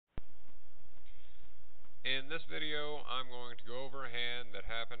this video, I'm going to go over a hand that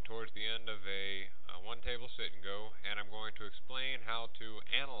happened towards the end of a one-table sit-and-go, and I'm going to explain how to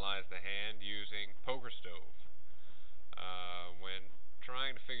analyze the hand using Pokerstove. When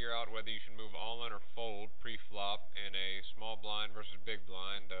trying to figure out whether you should move all-in or fold pre-flop in a small blind versus big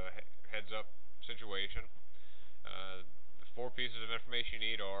blind heads-up situation, the four pieces of information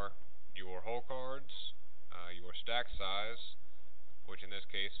you need are your hole cards, your stack size, which in this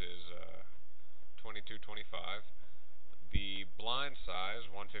case is 2225, the blind size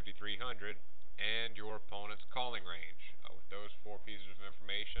 150-300, and your opponent's calling range. With those four pieces of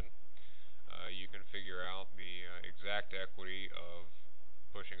information, you can figure out the exact equity of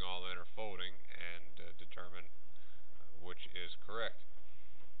pushing all in or folding and determine which is correct.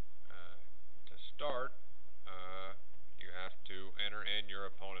 To start, you have to enter in your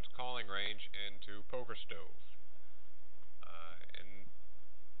opponent's calling range into Pokerstove. And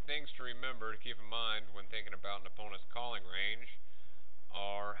things to remember, to keep in mind when thinking about an opponent's calling range,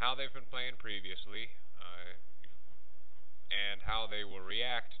 are how they've been playing previously, and how they will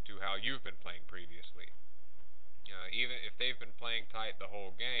react to how you've been playing previously. Even if they've been playing tight the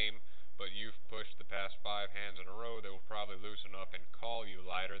whole game, but you've pushed the past 5 hands in a row, they will probably loosen up and call you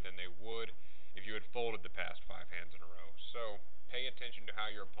lighter than they would if you had folded the past 5 hands in a row. So pay attention to how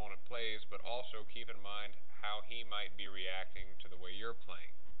your opponent plays, but also keep in mind how he might be reacting to the way you're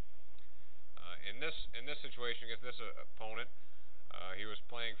playing. In this situation against this opponent, he was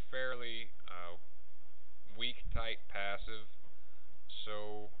playing fairly weak, tight, passive,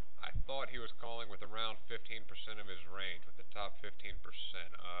 so I thought he was calling with around 15% of his range, with the top 15%.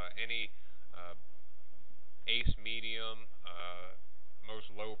 Any ace medium, most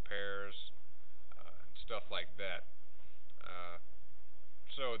low pairs, and stuff like that.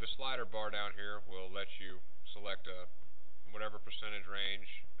 So the slider bar down here will let you select whatever percentage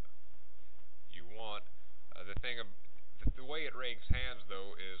range you want. The way it ranks hands,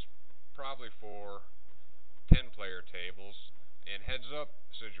 though, is probably for 10-player tables. In heads-up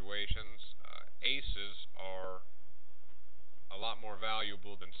situations, aces are a lot more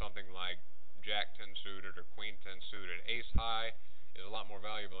valuable than something like Jack 10 suited or Queen 10 suited. Ace high is a lot more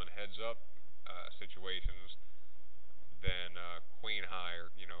valuable in heads-up situations than Queen high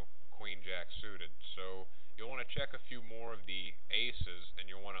or Queen Jack suited. So you'll want to check a few more of the aces, and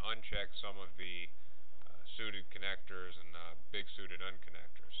you'll want to uncheck some of the suited connectors and big suited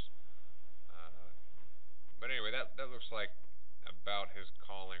unconnectors. But anyway, that looks like about his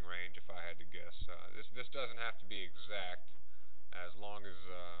calling range, if I had to guess. This doesn't have to be exact, as long as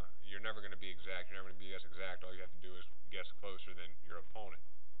you're never going to be exact. You're never going to be as exact. All you have to do is guess closer than your opponent.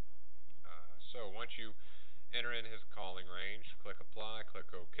 So once you enter in his calling range, click Apply,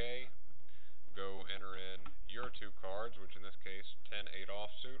 click OK. Go enter in your 2 cards, which in this case 10-8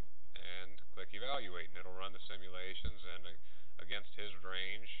 offsuit, and click Evaluate, and it'll run the simulations. And against his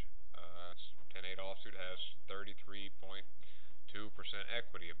range, 10-8 offsuit has 33.2%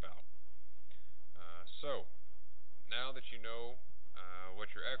 equity about. So now that you know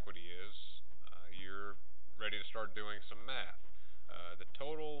what your equity is, you're ready to start doing some math. The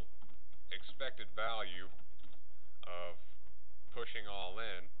total expected value of pushing all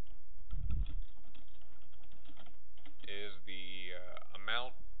in is the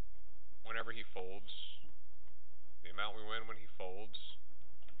amount whenever he folds, the amount we win when he folds,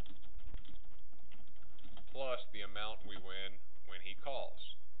 plus the amount we win when he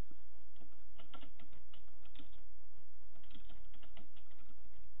calls.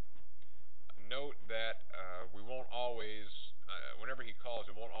 Note that we won't always, whenever he calls,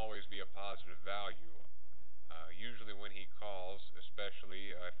 it won't always be a positive value. Usually when he calls, especially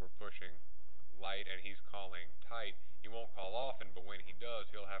if we're pushing light and he's calling tight, he won't call often, but when he does,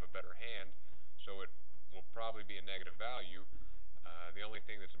 he'll have a better hand, so it will probably be a negative value. The only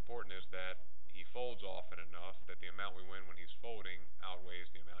thing that's important is that he folds often enough that the amount we win when he's folding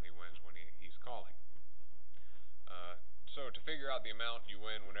outweighs the amount he wins when he's calling. So to figure out the amount you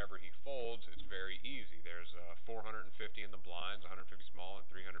win whenever he folds, it's very easy. There's 450 in the blinds, 150 small and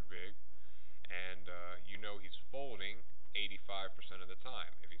 300 big, and you know he's folding 85% of the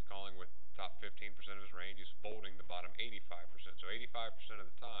time. If he's calling with top 15% of his range, he's folding the bottom 85%. So 85% of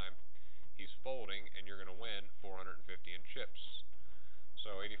the time, he's folding, and you're going to win 450 in chips.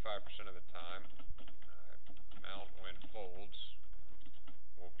 So 85% of the time, amount when folds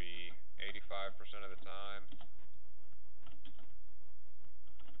will be 85% of the time,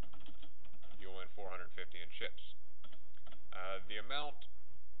 you'll win 450 in chips. The amount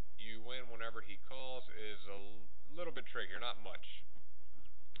you win whenever he calls is a little bit trickier, not much.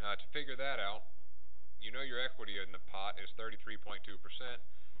 To figure that out, you know your equity in the pot is 33.2%.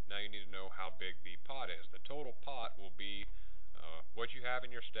 Now you need to know how big the pot is. The total what you have in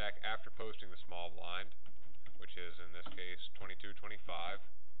your stack after posting the small blind, which is in this case 2225,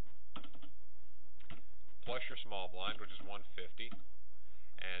 plus your small blind, which is 150,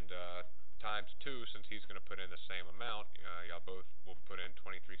 and times 2, since he's going to put in the same amount. Y'all both will put in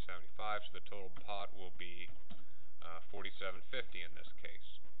 2375, so the total pot will be 4750 in this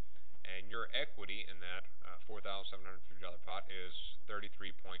case. And your equity in that $4,750 pot is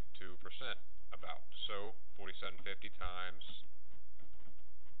 33.2% about. So 4750 times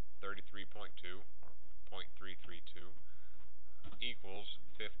 33.2, or 0.332, equals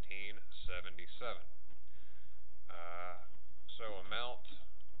 1577. So amount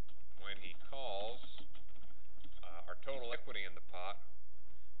when he calls, our total equity in the pot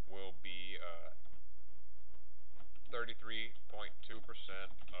will be 33.2%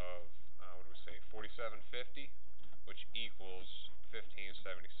 of, what do we say, 4750, which equals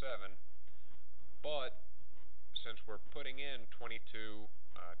 1577. But since we're putting in 2225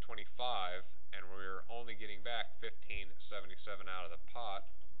 and we're only getting back 1577 out of the pot,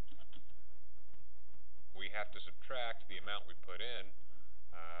 we have to subtract the amount we put in.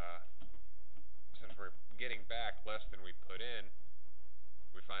 Since we're getting back less than we put in,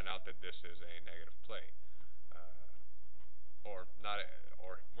 we find out that this is a negative play. Or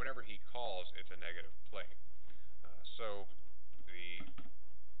whenever he calls, it's a negative play. So the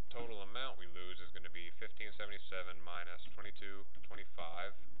total amount we lose is going to be 1577 minus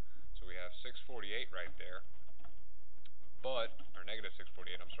 2225. So we have 648 right there. But, or negative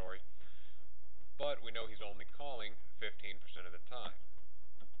 648, I'm sorry. But we know he's only calling 15% of the time.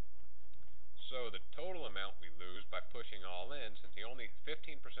 So the total amount we lose by pushing all in, since he only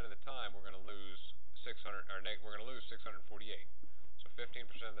 15% of the time, we're going to lose 648. So 15%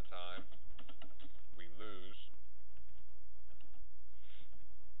 of the time we lose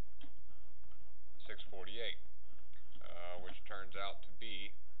 648, which turns out to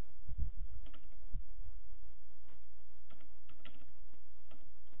be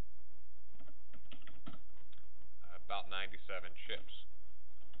about 97 chips.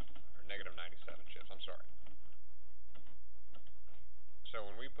 Negative 97 chips, I'm sorry. So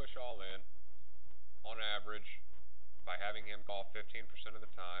when we push all in, on average, by having him call 15% of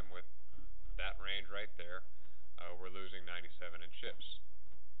the time with that range right there, we're losing 97 in chips.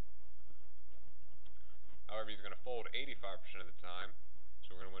 However, he's going to fold 85% of the time,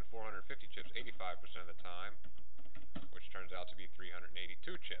 so we're going to win 450 chips 85% of the time, which turns out to be 382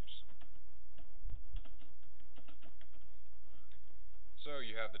 chips. So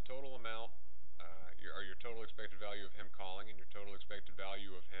you have the total amount, your total expected value of him calling and your total expected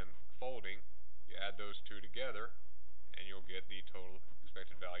value of him folding. You add those two together, and you'll get the total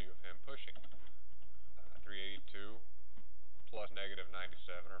expected value of him pushing. 382 plus negative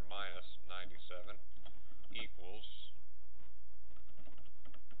 97, or minus 97, equals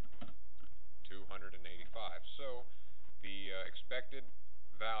 285. So the expected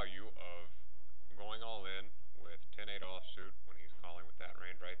value of going all in with 10-8 offsuit when he's calling with that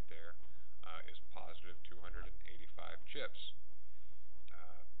range right there is positive 285 chips.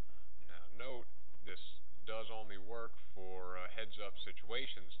 Now note, this does only work for heads-up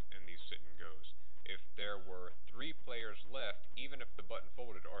situations in these sit-and-goes. If there were 3 players left, even if the button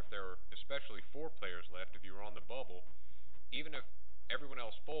folded, or if there were especially 4 players left, if you were on the bubble, even if everyone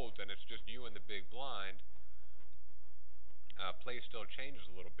else folds and it's just you and the big blind, play still changes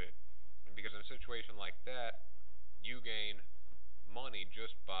a little bit. Because in a situation like that, you gain money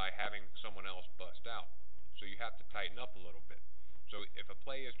just by having someone else bust out. So you have to tighten up a little bit. So if a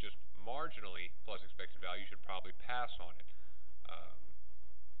play is just marginally plus expected value, you should probably pass on it.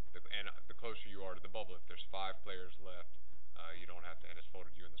 And the closer you are to the bubble, if there's 5 players left, you don't have to, and it's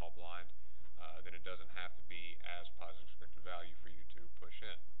folded you in the small blind, then it doesn't have to be as positive expected value for you to push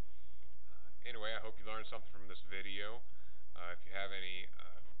in. Anyway, I hope you learned something from this video. If you have any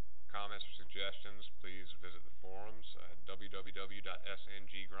comments or suggestions, please visit the forums at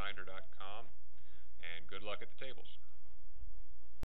www.sngrinder.com, and good luck at the tables.